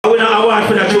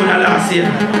for that tune last year.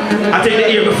 I think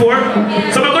the year before.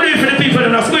 So I'm going to do it for the people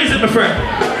and I'll squeeze it, my friend.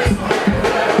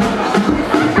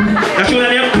 That tune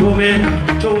name? Jamaica,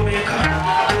 Jamaica,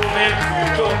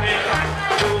 Jamaica, Jamaica,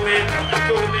 Jamaica,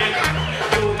 Jamaica,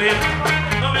 Jamaica.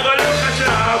 Now we gonna look at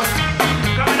you,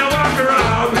 coming to walk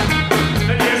around.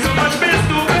 And there's so much bills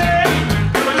to pay.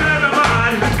 You will drive a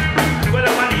man. Well,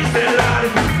 the money's still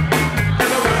hard.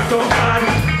 Never work so hard.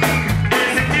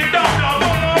 Is it down no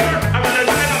more? I'm gonna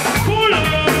drive a cool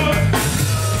up.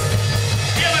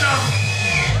 Yeah, man.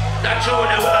 That show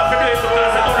that we'll have to do it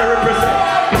because I'm gonna represent.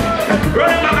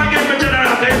 Running back again, my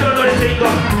general. They don't know the thing.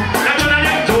 That show that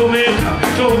name Jamaica,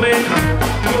 Jamaica,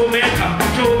 Jamaica,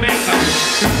 Jamaica.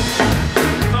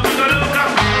 I'm gonna look up,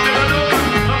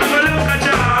 I'm gonna look at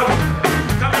job.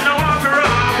 Coming to walk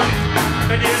around.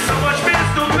 And there's so much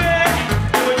bills to pay.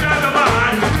 You will drive a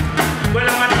man. Well,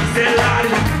 I'm an easy lad.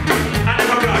 I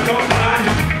never brought up man.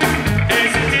 Ain't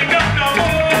sitting up no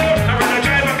more. I'm gonna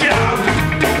drive a cab.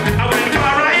 I went for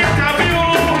a interview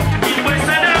in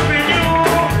Western Avenue.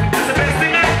 That's the best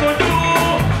thing I could do.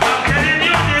 I'm telling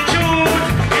you the truth.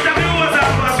 Interview was a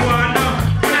plus one.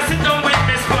 When I sit down with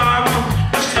Miss Farm,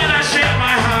 but she's gonna shake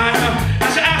my hand. And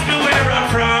she asked me where I'm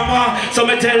from. So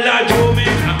me tell her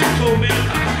Jamaica,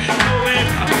 Jamaica,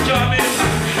 Jamaica, Jamaica,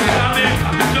 Jamaica,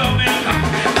 Jamaica,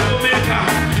 Jamaica.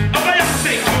 Oh, I have to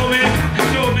say Jamaica,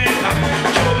 Jamaica,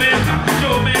 Jamaica,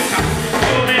 Jamaica,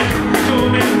 Jamaica,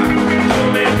 Jamaica,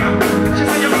 Jamaica. She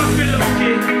said you must be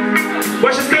lucky.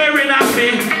 But she's staring at me.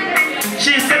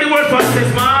 She said the word first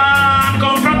says, man,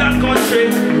 come from that country.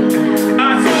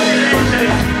 And so the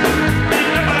legend. We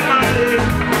never married.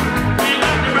 We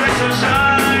got the bright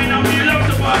sunshine and we love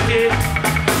to party.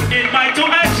 In my two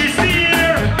eyes she's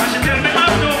here. And she tell me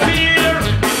I'm no fear.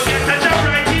 You will get a job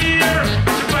right here.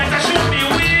 She tries to shoot me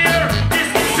weird. This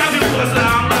interview was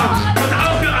long. But I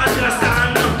hope you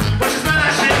understand. But she's not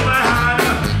ashamed my hand.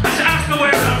 And she asked me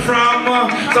where I'm from.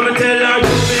 So me tell her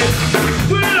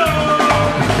we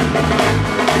love.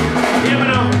 Hear me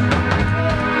now.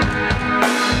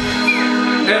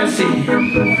 MC.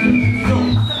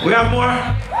 We have more?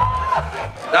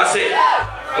 That's it.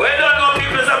 Well done, my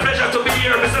people. It's a pleasure to be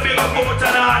here. Mr. Big up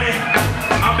Hootananny.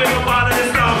 I'm big up all of the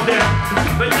staff there.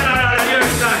 But you know that here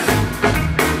it's time.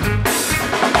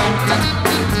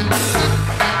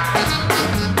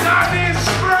 That is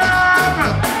Sprang!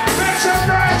 Make some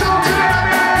noise out there!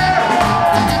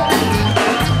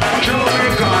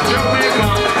 Jamaica, Jamaica,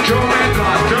 Jamaica,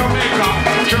 Jamaica,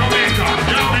 Jamaica,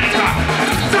 Jamaica.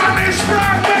 That is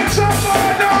Sprang! Make some noise!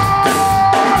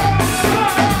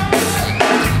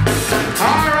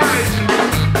 Alright.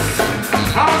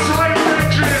 House like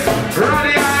Brixton,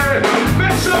 ready, Iron.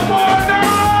 Make some more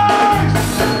noise!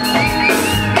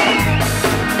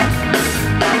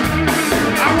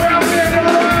 And we're up here in the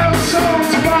Royal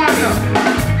Songs band.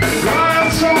 Royal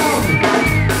Song.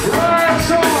 Royal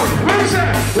Song. What is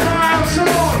it? Royal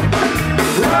Song.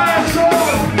 Royal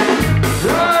Song.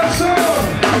 Royal Song.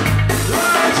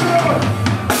 Royal Song.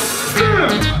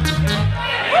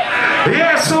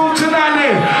 Yes,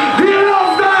 Hootananny. Do you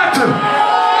love that?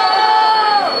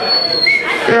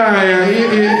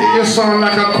 Yeah, you sound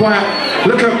like a choir.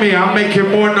 Look at me, I'm making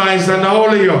more noise than all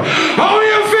of you. How are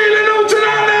you feeling,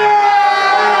 Hootananny?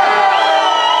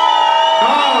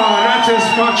 Oh, that is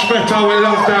much better. We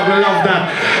love that, we love that.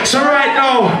 So right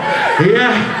now,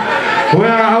 yeah,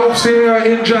 well, I hope you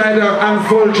enjoyed and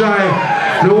full joy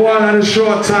the one at a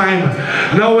short time.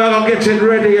 Now we're gonna get it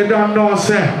ready, you don't know,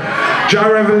 say. Jah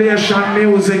Revelation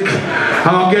music.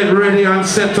 I'll get ready and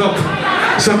set up.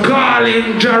 So call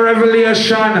in Jah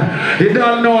Revelation. You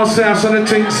don't know, sir, so the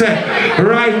thing say,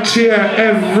 right here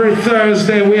every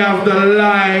Thursday we have the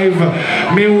live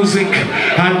music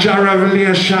and Jah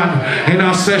Revelation in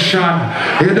a session.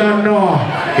 You don't know.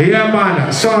 Yeah,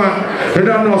 man. So, you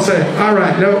don't know, say,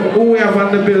 alright, who we have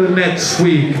on the bill next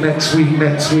week? Next week.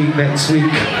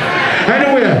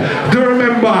 Anyway, do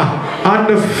remember, on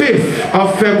the 5th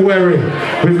of February,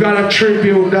 we've got a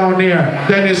tribute down here.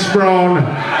 Dennis Brown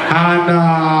and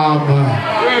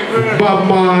Bob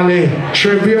Marley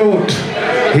tribute.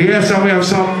 Yes, and we have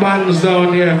some bands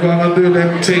down here gonna do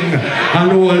them thing,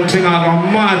 and the whole thing are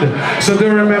gone mad. So do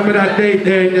remember that date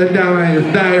there in your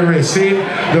diary. See,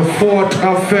 the 4th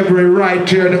of February, right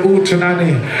here, the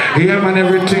Hootananny. Yeah, man,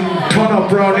 everything turn up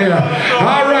around here.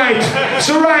 All right.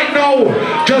 So right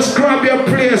now, just grab your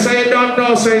place. I don't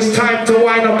know, so it's time to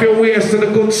wind up your waist to the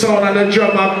good sound and the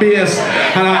drum and bass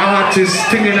and an artist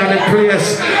singing at the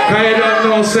place. I don't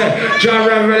know, say, Jah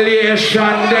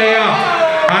Revelation there.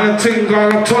 And the thing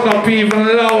gonna turn up even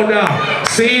louder.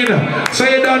 Seen? So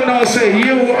you don't know, say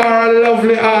you are a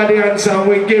lovely audience and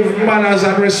we give manners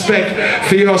and respect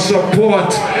for your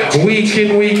support week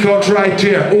in, week out right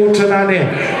here.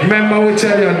 Hootananny. Remember we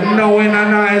tell you, no in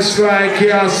a nice like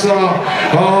here, so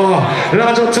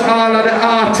large up to all of the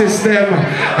artists them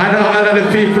and all of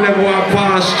the people them who are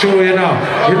passed through, you know.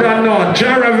 You don't know, J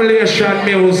Revelation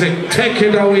music, take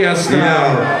it away, star.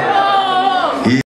 Yeah.